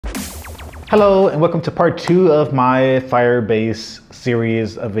Hello and welcome to part 2 of my Firebase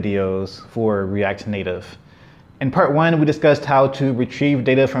series of videos for React Native. In part 1 we discussed how to retrieve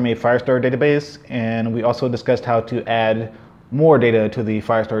data from a FireStore database, and we also discussed how to add more data to the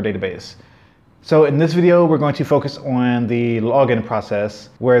FireStore database. So in this video we're going to focus on the login process,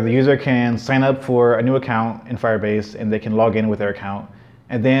 where the user can sign up for a new account in Firebase and they can log in with their account,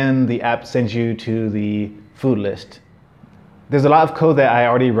 and then the app sends you to the food list. There's a lot of code that I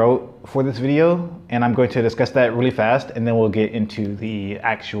already wrote for this video, and I'm going to discuss that really fast, and then we'll get into the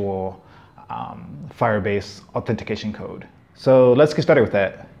actual Firebase authentication code. So let's get started with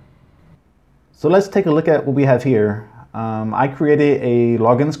that. So let's take a look at what we have here. I created a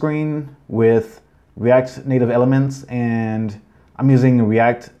login screen with React Native elements, and I'm using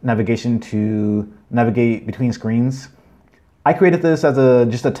React navigation to navigate between screens. I created this as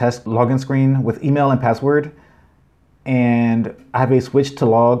just a test login screen with email and password. And I have a switch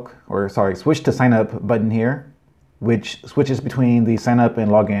to sign up button here, which switches between the sign up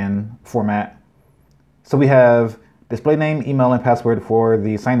and login format. So we have display name, email, and password for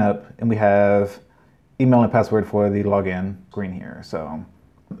the sign up, and we have email and password for the login screen here. So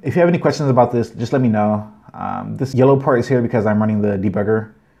if you have any questions about this, just let me know. This yellow part is here because I'm running the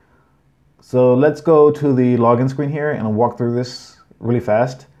debugger. So let's go to the login screen here and I'll walk through this really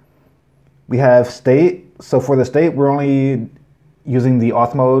fast. We have state. So for the state, we're only using the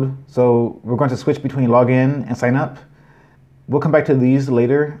auth mode. So we're going to switch between login and sign up. We'll come back to these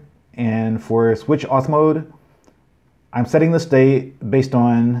later. And for switch auth mode, I'm setting the state based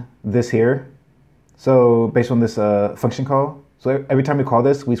on this here. So based on this function call. So every time we call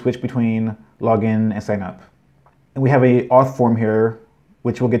this, we switch between login and sign up. And we have a auth form here,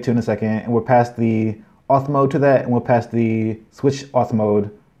 which we'll get to in a second. And we'll pass the auth mode to that, and we'll pass the switch auth mode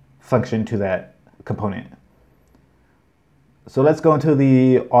function to that component. So let's go into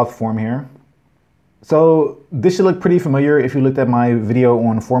the auth form here. So this should look pretty familiar if you looked at my video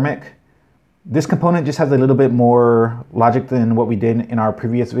on Formic. This component just has a little bit more logic than what we did in our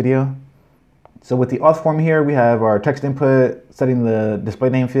previous video. So with the auth form here, we have our text input, setting the display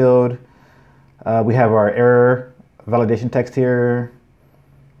name field. We have our error validation text here.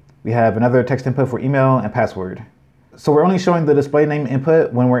 We have another text input for email and password. So we're only showing the display name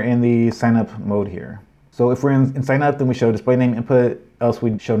input when we're in the sign up mode here. So if we're in sign up, then we show display name input, else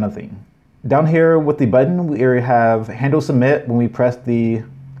we show nothing. Down here with the button, we have handle submit when we press the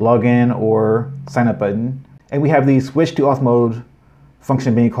login or sign up button. And we have the switch to auth mode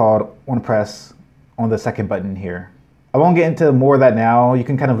function being called on press on the second button here. I won't get into more of that now. You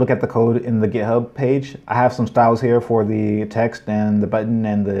can kind of look at the code in the GitHub page. I have some styles here for the text and the button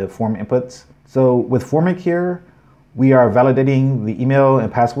and the form inputs. So with Formic here, we are validating the email and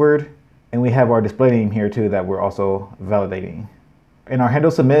password, and we have our display name here too that we're also validating. And our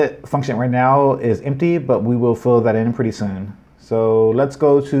handle submit function right now is empty, but we will fill that in pretty soon. So let's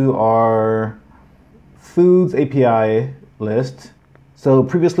go to our foods API list. So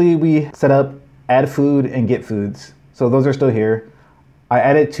previously we set up add food and get foods. So those are still here. I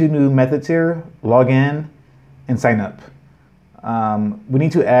added 2 new methods here, login and sign up. We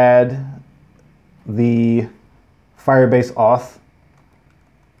need to add the Firebase auth,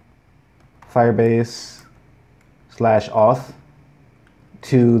 Firebase/auth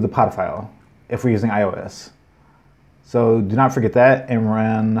to the pod file if we're using iOS. So do not forget that and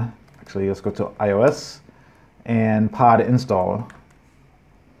run, actually let's go to iOS and pod install.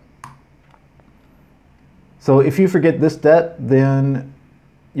 So if you forget this step, then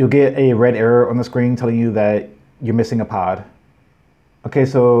you'll get a red error on the screen telling you that you're missing a pod. Okay,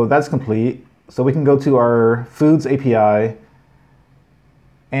 so that's complete. So we can go to our foods API,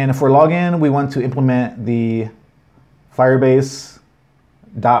 and for login, we want to implement the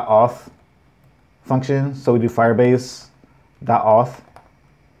Firebase.auth function. So we do Firebase.auth.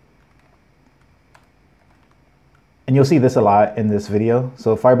 And you'll see this a lot in this video.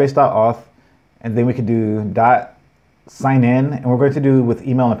 So Firebase.auth, and then we can do .sign in, and we're going to do with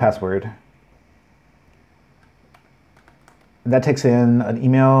email and password. And that takes in an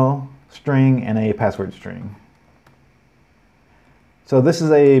email string and a password string. So this is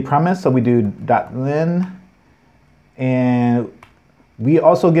a promise, so we do .then, and we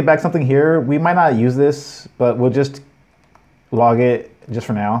also get back something here. We might not use this, but we'll just log it just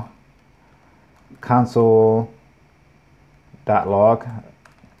for now. Console.log,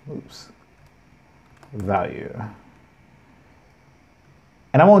 value.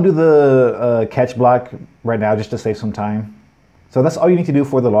 And I won't do the catch block right now just to save some time. So that's all you need to do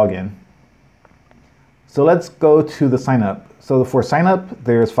for the login. So let's go to the sign up. So for sign up,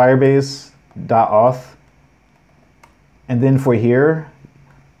 there's Firebase.auth. And then for here,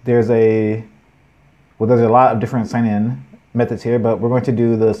 there's a lot of different sign-in methods here, but we're going to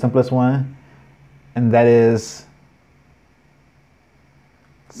do the simplest one, and that is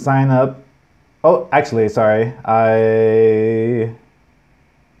sign up. Oh, actually, sorry.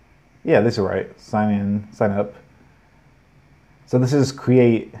 Yeah, this is right. Sign in, sign up. So this is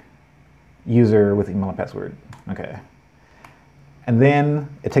create user with email and password. Okay. And then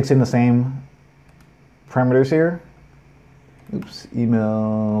it takes in the same parameters here. Oops,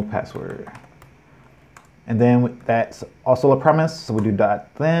 email, password. And then that's also a promise, so we do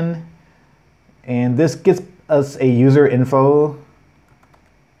 .then. And this gets us a user info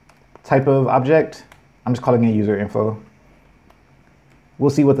type of object. I'm just calling it user info.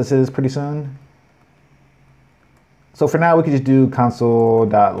 We'll see what this is pretty soon. So for now, we can just do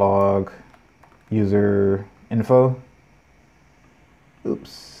console.log user info.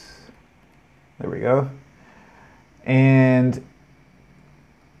 Oops, there we go. And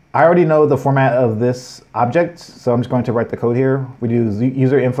I already know the format of this object, so I'm just going to write the code here. We do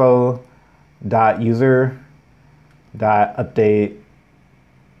user info dot user dot update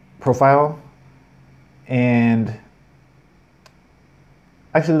profile. And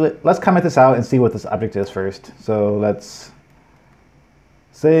actually, let's comment this out and see what this object is first. So let's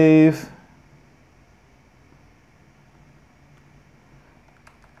save.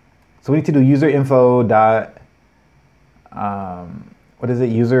 So we need to do user info dot what is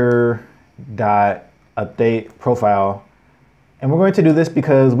it? User dot update profile. And we're going to do this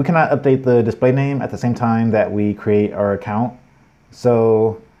because we cannot update the display name at the same time that we create our account.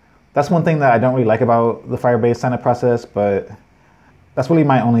 So that's one thing that I don't really like about the Firebase signup process, but that's really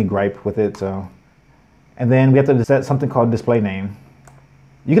my only gripe with it. So, and then we have to set something called display name.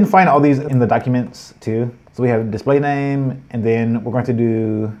 You can find all these in the documents too. So we have display name, and then we're going to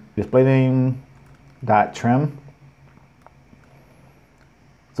do display name dot trim.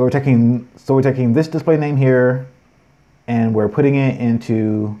 So we're taking this display name here, and we're putting it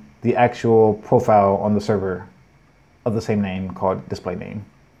into the actual profile on the server of the same name called display name.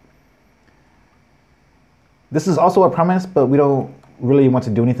 This is also a promise, but we don't really want to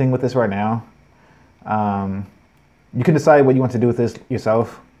do anything with this right now. You can decide what you want to do with this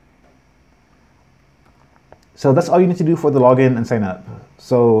yourself. So that's all you need to do for the login and sign up.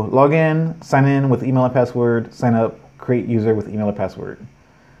 So login, sign in with email and password, sign up, create user with email and password.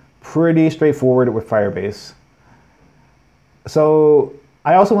 Pretty straightforward with Firebase. So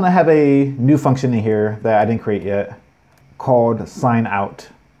I also want to have a new function in here that I didn't create yet called sign out.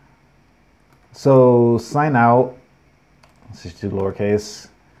 So sign out, let's just do lowercase.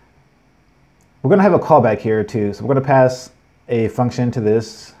 We're going to have a callback here too. So we're going to pass a function to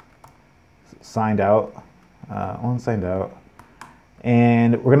this signed out, on signed out.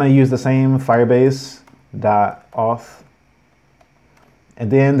 And we're going to use the same Firebase.auth. And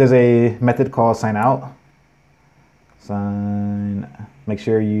then there's a method called sign out. Make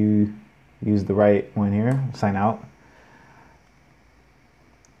sure you use the right one here, sign out.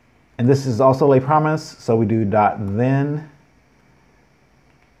 And this is also a promise, so we do .then.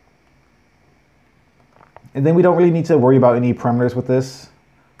 And then we don't really need to worry about any parameters with this.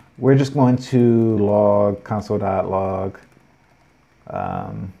 We're just going to log console.log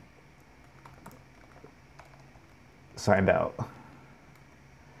signed out.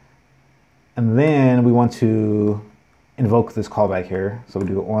 And then we want to invoke this callback here. So we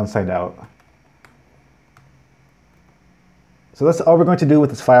do on signed out. So that's all we're going to do with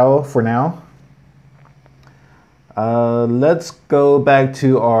this file for now. Let's go back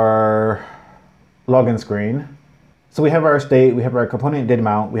to our login screen. So we have our state, we have our component data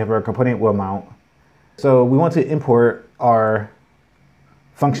mount, we have our component will mount. So we want to import our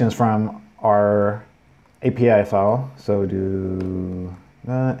functions from our API file. So do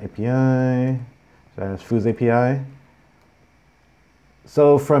API, that's foods API.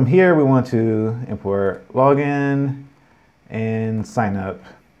 So from here, we want to import login and sign up.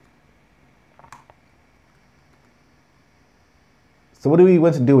 So what do we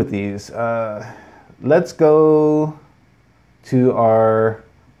want to do with these? Let's go to our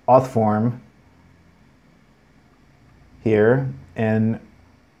auth form here, and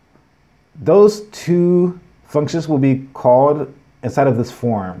those two functions will be called inside of this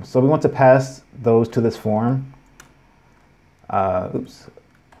form. So we want to pass those to this form. Let's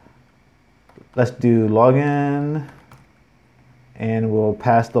do login, and we'll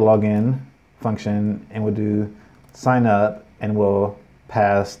pass the login function, and we'll do sign up, and we'll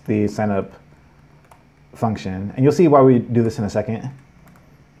pass the sign up function. And you'll see why we do this in a second.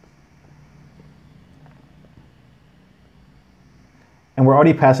 And we're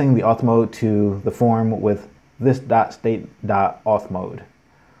already passing the auth mode to the form with this .state.auth mode.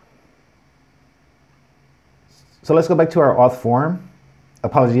 So let's go back to our auth form.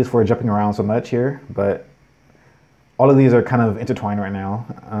 Apologies for jumping around so much here, but all of these are kind of intertwined right now.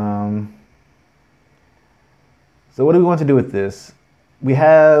 So what do we want to do with this? We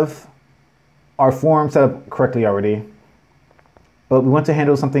have our form set up correctly already, but we want to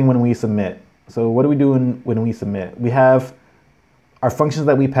handle something when we submit. So what do we do when we submit? We have our functions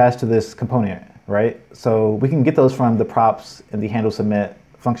that we pass to this component, right? So we can get those from the props in the handle submit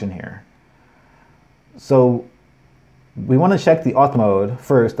function here. So we want to check the auth mode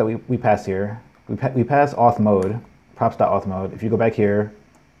first that we pass here. We pass auth mode, props.auth mode. If you go back here,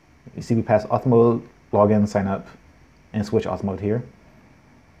 you see we pass auth mode, login, sign up, and switch auth mode here.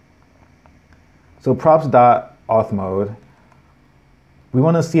 So props.auth mode, we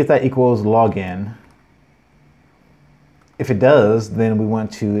want to see if that equals login. If it does, then we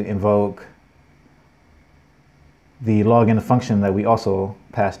want to invoke the login function that we also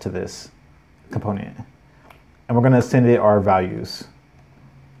pass to this component. And we're going to send it our values.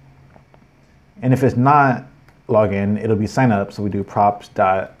 And if it's not login, it'll be sign up. So we do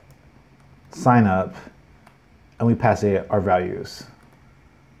props.signup, and we pass it our values.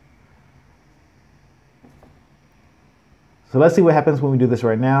 So let's see what happens when we do this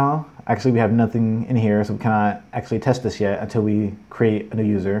right now. Actually, we have nothing in here, so we cannot actually test this yet until we create a new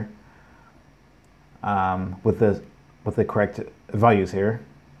user with the correct values here.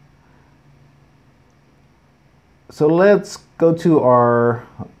 So let's go to our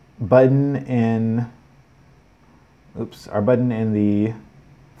button in the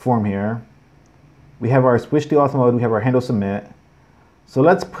form here. We have our switch to auth mode, we have our handle submit. So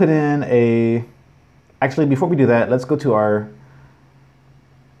let's put in actually before we do that, let's go to our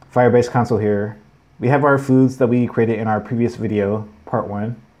Firebase console here. We have our foods that we created in our previous video, part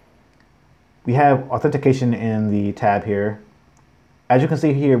 1. We have authentication in the tab here. As you can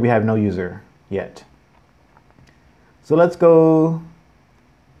see here, we have no user yet. So let's go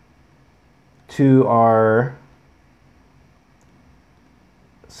to our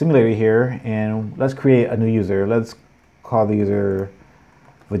simulator here and let's create a new user. Let's call the user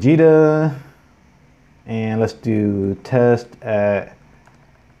Vegeta and let's do test at,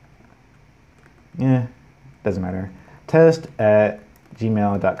 doesn't matter,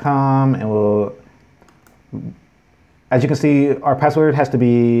 test@gmail.com, and we'll, as you can see, our password has to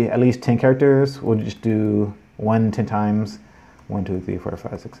be at least 10 characters. We'll just do 1 10 times. 1, 2, 3, 4,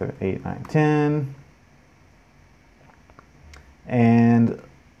 5, 6, 7, 8, 9, 10. And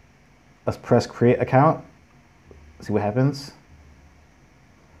let's press create account. See what happens.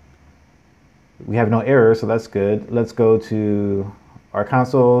 We have no error, so that's good. Let's go to our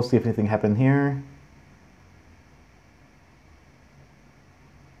console, see if anything happened here.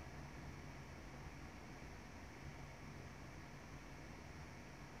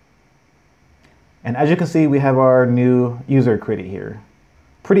 And as you can see, we have our new user created here.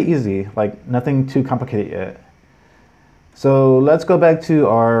 Pretty easy, like nothing too complicated yet. So let's go back to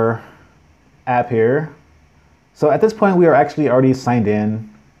our app here. So at this point, we are actually already signed in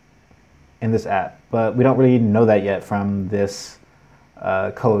this app, but we don't really know that yet from this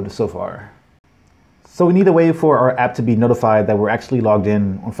code so far. So we need a way for our app to be notified that we're actually logged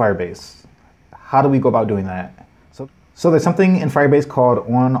in on Firebase. How do we go about doing that? So there's something in Firebase called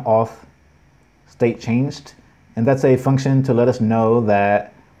onAuth state changed, and that's a function to let us know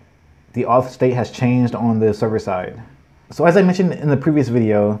that the auth state has changed on the server side. So as I mentioned in the previous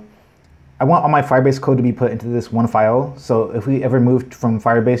video, I want all my Firebase code to be put into this one file. So if we ever moved from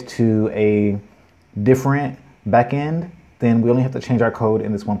Firebase to a different backend, then we only have to change our code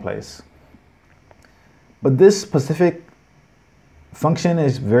in this one place. But this specific function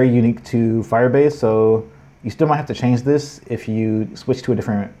is very unique to Firebase, so you still might have to change this if you switch to a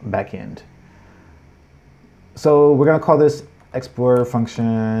different backend. So we're going to call this explorer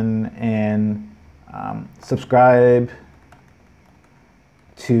function and subscribe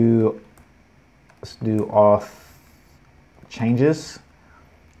to, let's do auth changes.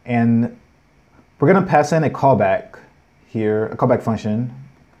 And we're going to pass in a callback here, a callback function.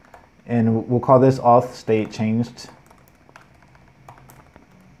 And we'll call this auth state changed.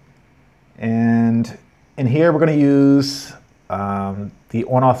 And in here, we're going to use the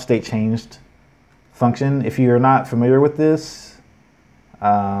onAuth state changed function. If you're not familiar with this,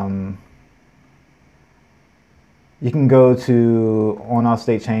 you can go to onAuth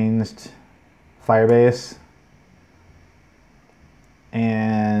state changed Firebase.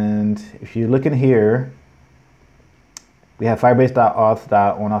 And if you look in here, we have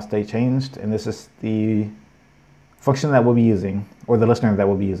firebase.auth.onAuth state changed, and this is the function that we'll be using, or the listener that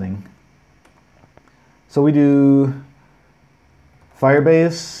we'll be using. So we do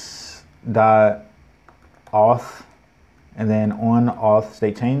firebase.auth auth, and then on auth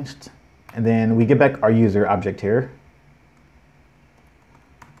state changed. And then we get back our user object here.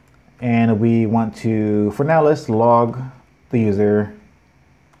 And we want to, for now, let's log the user.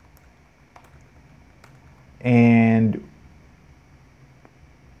 And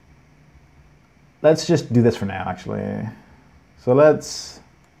let's just do this for now, actually. So let's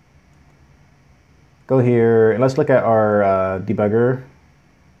go here and let's look at our debugger.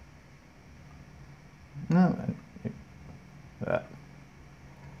 No,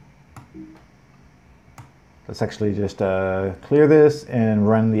 let's actually just clear this and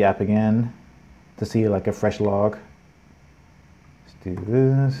run the app again to see like a fresh log. Let's do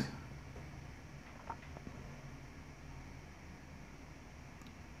this.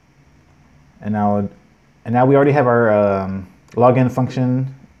 And now we already have our login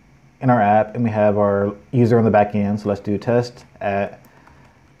function in our app, and we have our user on the back end. So let's do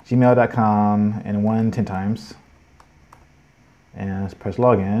test@gmail.com and 10 times. And let's press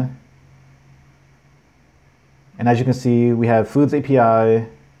login. And as you can see, we have Foods API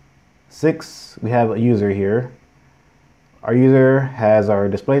 6. We have a user here. Our user has our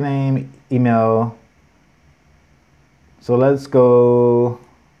display name, email. So let's go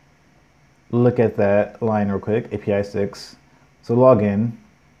look at that line real quick, API 6. So login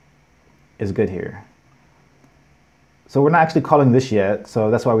is good here. So we're not actually calling this yet,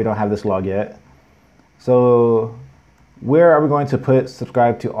 so that's why we don't have this log yet. So where are we going to put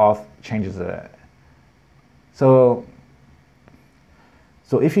subscribe to auth changes at? So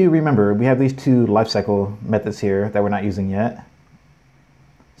if you remember, we have these two lifecycle methods here that we're not using yet.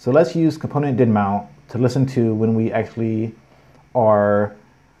 So let's use component did mount to listen to when we actually are,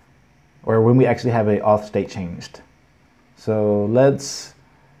 or when we actually have a auth state changed. So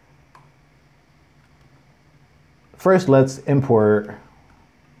first let's import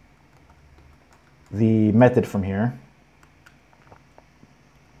the method from here.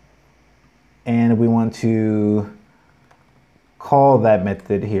 And we want to call that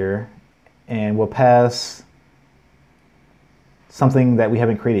method here, and we'll pass something that we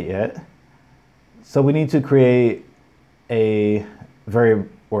haven't created yet. So we need to create a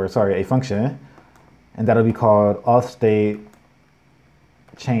function, and that'll be called auth state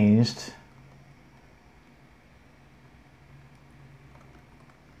changed.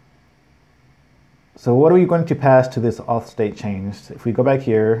 So what are we going to pass to this auth state changed? If we go back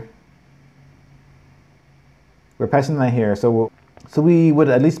here, we're passing that here. So we would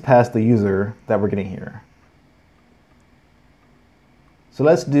at least pass the user that we're getting here. So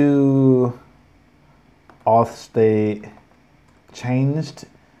let's do auth state changed,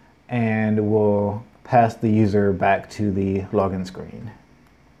 and we'll pass the user back to the login screen.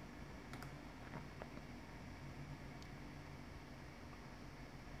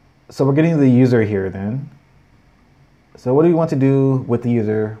 So we're getting the user here then. So what do we want to do with the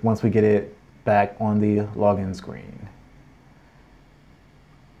user once we get it back on the login screen?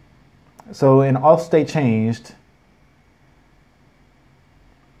 So in auth state changed,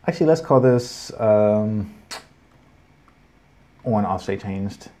 actually let's call this on auth state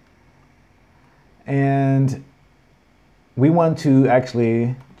changed. And we want to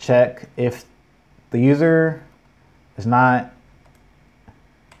actually check if the user is not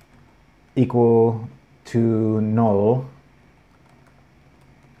equal to null,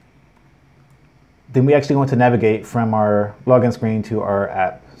 then we actually want to navigate from our login screen to our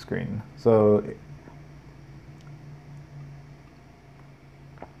app screen. So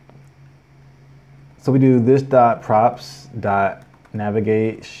we do this dot props dot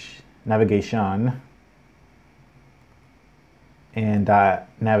navigation and dot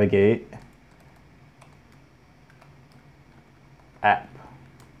navigate app.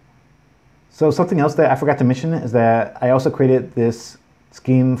 So something else that I forgot to mention is that I also created this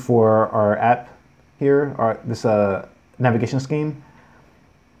scheme for our app here, or this navigation scheme.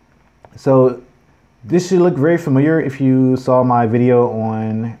 So this should look very familiar if you saw my video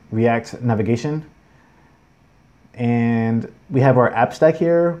on React navigation. And we have our app stack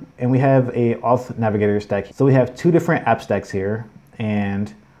here, and we have a auth navigator stack. So we have two different app stacks here,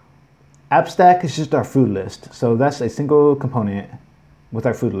 and app stack is just our food list. So that's a single component with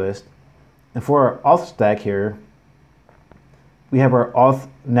our food list. And for our auth stack here, we have our auth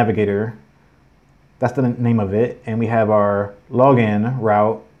navigator. That's the name of it. And we have our login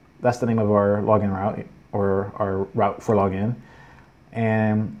route. That's the name of our login route, or our route for login.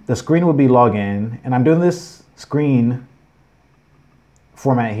 And the screen will be login. And I'm doing this screen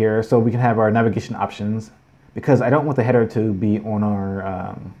format here so we can have our navigation options, because I don't want the header to be on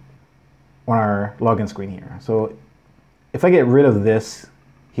our login screen here. So if I get rid of this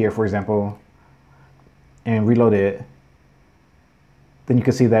here, for example, and reload it, then you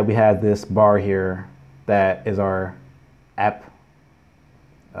can see that we have this bar here that is our app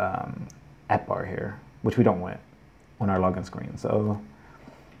bar here, which we don't want on our login screen. So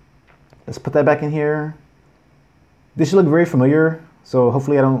let's put that back in here. This should look very familiar, so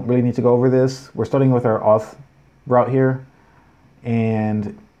hopefully I don't really need to go over this. We're starting with our auth route here,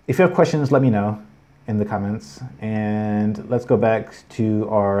 and if you have questions, let me know in the comments. And let's go back to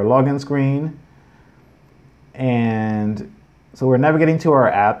our login screen. And so we're navigating to our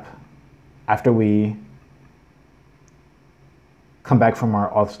app after we come back from our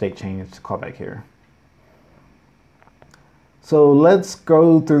auth state change callback here. So let's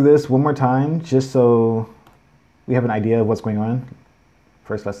go through this one more time just so we have an idea of what's going on.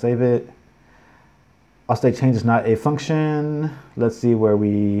 First, let's save it. Auth state change is not a function. Let's see where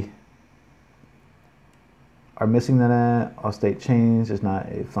we are missing that at. Auth state change is not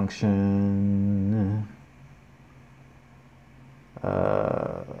a function.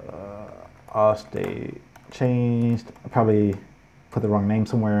 Auth state changed. I probably put the wrong name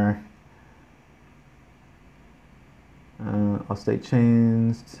somewhere. Auth state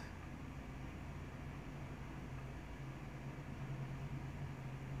changed.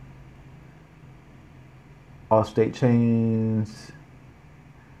 Auth state changed.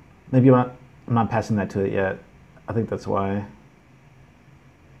 Maybe I'm not passing that to it yet. I think that's why.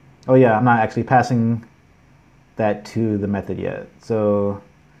 Oh yeah, I'm not actually passing that to the method yet. So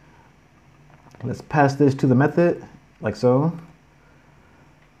let's pass this to the method, like so.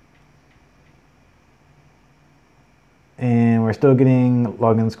 And we're still getting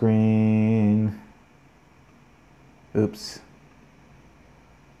login screen. Oops.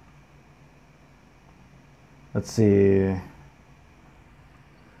 Let's see.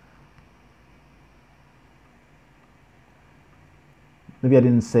 Maybe I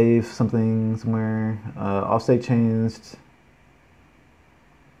didn't save something somewhere. Auth state changed.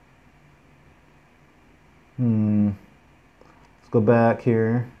 Let's go back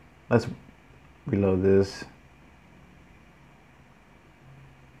here. Let's reload this.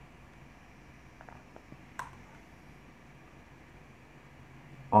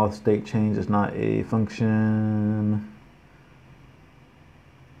 Auth state change is not a function.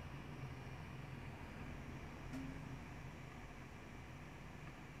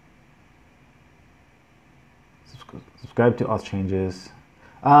 Subscribe to auth changes.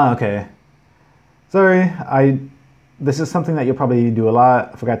 Okay. Sorry, this is something that you'll probably do a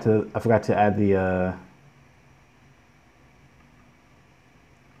lot. I forgot to add the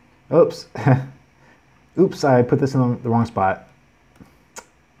oops. Oops, I put this in the wrong spot.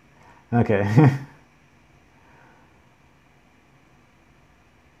 Okay.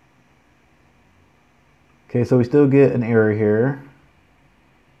 Okay, so we still get an error here.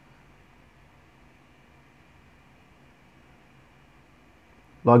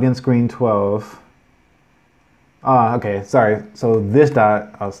 Login screen 12. Okay, sorry. So this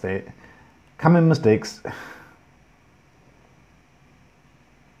dot auth state. Common mistakes.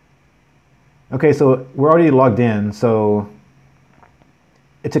 Okay, so we're already logged in, so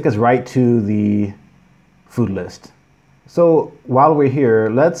it took us right to the food list. So while we're here,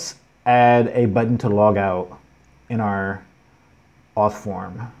 let's add a button to log out in our auth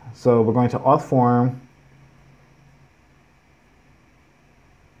form. So we're going to auth form.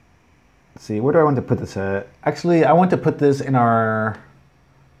 Let's see, where do I want to put this at? Actually, I want to put this in our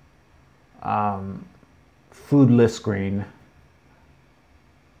food list screen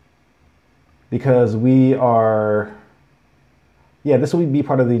because we are, yeah, this will be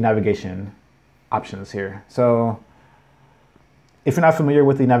part of the navigation options here. So if you're not familiar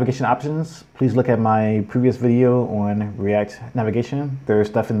with the navigation options, please look at my previous video on React navigation. There's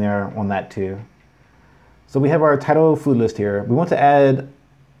stuff in there on that too. So we have our title food list here. We want to add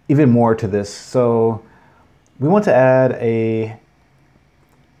even more to this. So we want to add a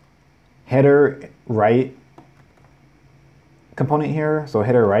header right component here. So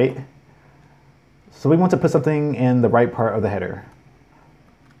header right. So we want to put something in the right part of the header.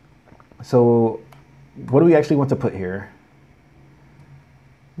 So what do we actually want to put here?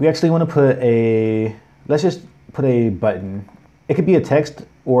 We actually want to put a, let's just put a button. It could be a text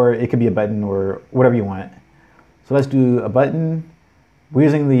or it could be a button or whatever you want. So let's do a button. We're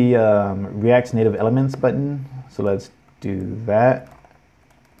using the React Native Elements button. So let's do that.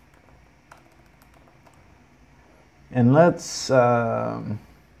 And let's,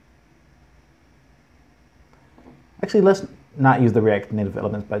 actually let's not use the React Native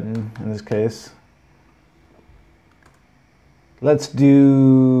Elements button in this case. Let's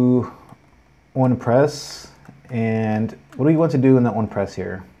do on press. And what do we want to do in the on press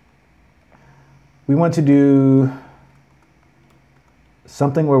here? we want to do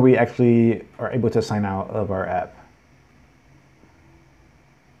something where we actually are able to sign out of our app.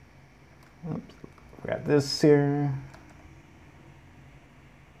 Oops, forgot this here.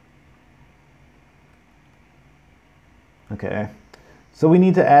 Okay, so we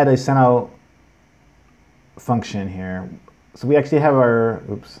need to add a sign out function here. So we actually have our,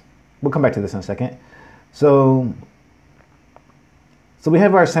 oops, we'll come back to this in a second. So we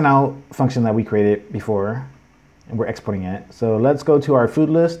have our sign out function that we created before, and we're exporting it. So let's go to our food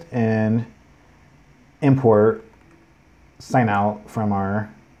list and import sign out from our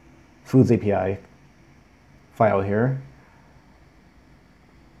foods API file here.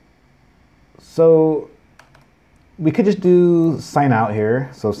 So we could just do sign out here.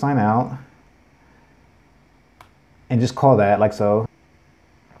 So sign out and just call that like so.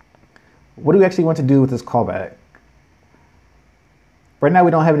 What do we actually want to do with this callback? Right now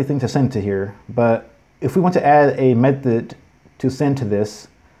we don't have anything to send to here, but if we want to add a method to send to this,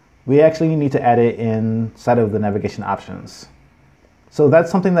 we actually need to add it inside of the navigation options. So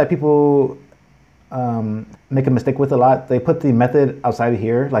that's something that people make a mistake with a lot. They put the method outside of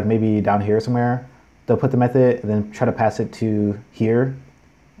here, like maybe down here somewhere. They'll put the method and then try to pass it to here,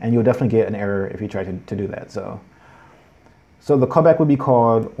 and you'll definitely get an error if you try to do that. So the callback would be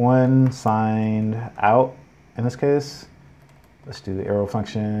called onSignedOut in this case. Let's do the arrow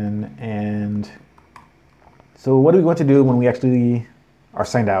function. And so what do we want to do when we actually are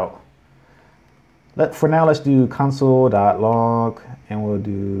signed out? For now, let's do console.log, and we'll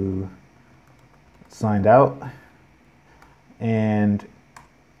do signed out. And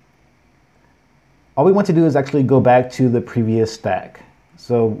all we want to do is actually go back to the previous stack.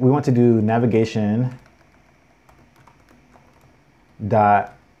 So we want to do navigation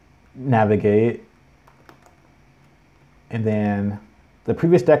dot navigate, and then the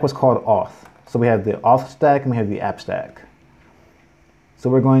previous stack was called auth. So we have the auth stack and we have the app stack. So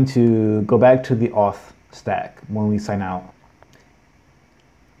we're going to go back to the auth stack when we sign out,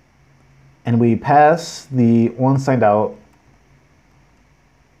 and we pass the onSignedOut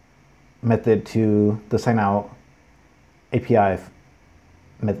method to the sign out API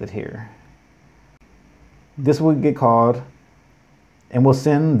method here. This will get called, and we'll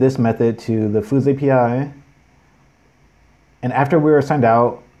send this method to the foods API. And after we're signed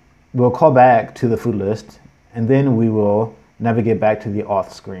out, we'll call back to the food list, and then we will navigate back to the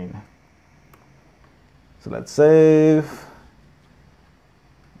auth screen. So let's save,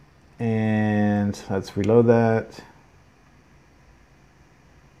 and let's reload that.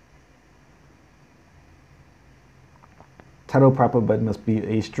 Title proper button must be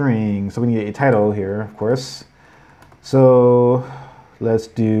a string. So we need a title here, of course. So let's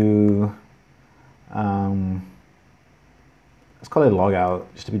do, let's call it logout,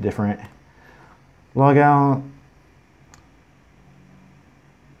 just to be different. Logout.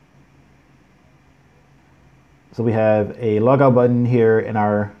 So we have a logout button here in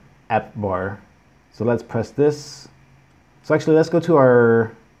our app bar. So let's press this. So actually, let's go to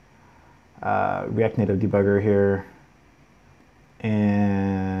our React Native debugger here.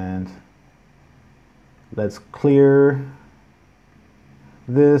 And let's clear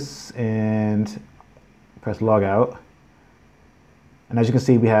this and press logout. And as you can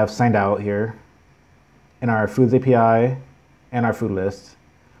see, we have signed out here in our foods API and our food list.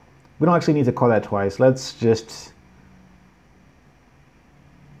 We don't actually need to call that twice. Let's just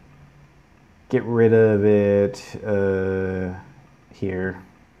get rid of it here.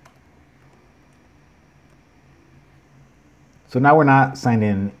 So now we're not signed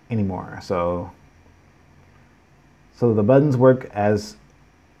in anymore. So the buttons work as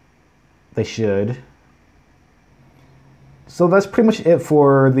they should. So that's pretty much it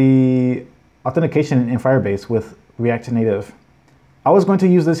for the authentication in Firebase with React Native. I was going to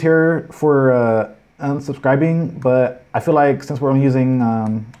use this here for unsubscribing, but I feel like since we're only using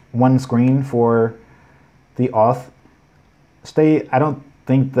one screen for the auth state, I don't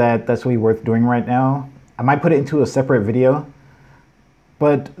think that that's really worth doing right now. I might put it into a separate video.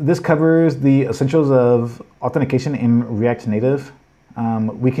 But this covers the essentials of authentication in React Native.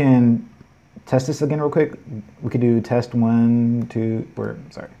 We can test this again real quick. We could do test1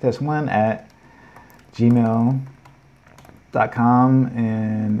 at gmail.com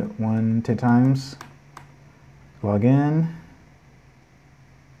and 10 times. Log in.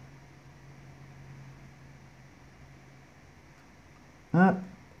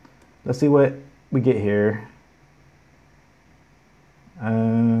 Let's see what we get here.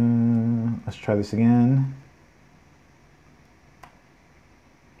 Let's try this again.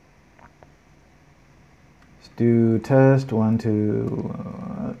 Let's do test 1,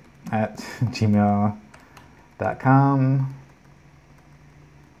 2, at gmail.com.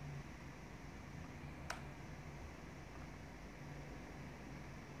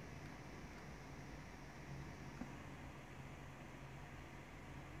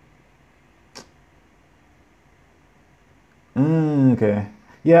 Okay.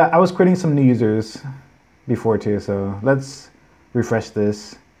 Yeah, I was creating some new users before too, so let's refresh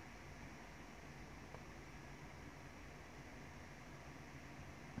this.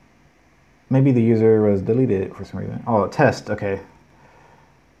 Maybe the user was deleted for some reason. Oh, test, okay.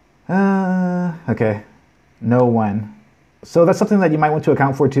 Okay, no one. So that's something that you might want to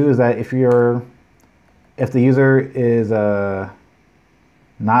account for too, is that if the user is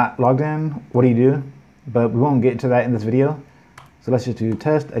not logged in, what do you do? But we won't get into that in this video. So let's just do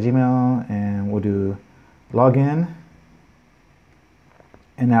test@gmail and we'll do login.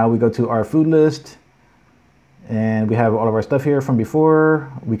 And now we go to our food list and we have all of our stuff here from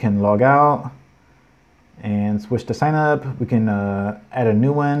before. We can log out and switch to sign up. We can add a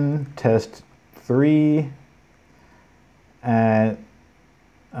new one, test3 at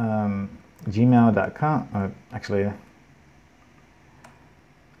gmail.com. Actually,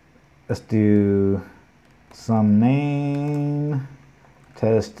 let's do some name,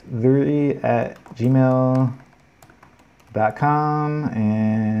 test3 at gmail.com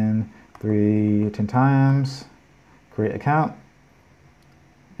and 10 times, create account.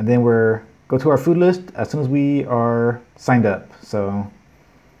 And then go to our food list as soon as we are signed up. So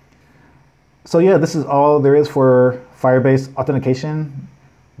yeah, this is all there is for Firebase authentication.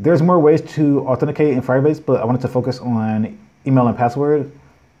 There's more ways to authenticate in Firebase, but I wanted to focus on email and password.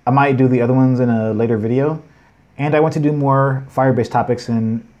 I might do the other ones in a later video. And I want to do more Firebase topics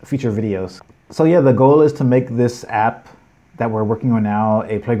in future videos. So yeah, the goal is to make this app that we're working on now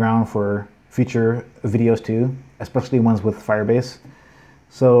a playground for future videos too, especially ones with Firebase.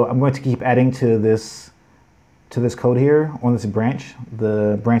 So I'm going to keep adding to this code here on this branch.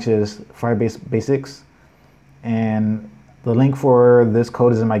 The branch is Firebase Basics, and the link for this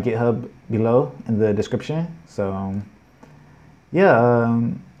code is in my GitHub below in the description. So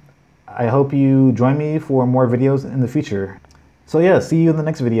yeah, I hope you join me for more videos in the future. So yeah, see you in the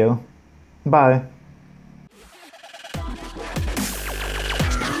next video. Bye.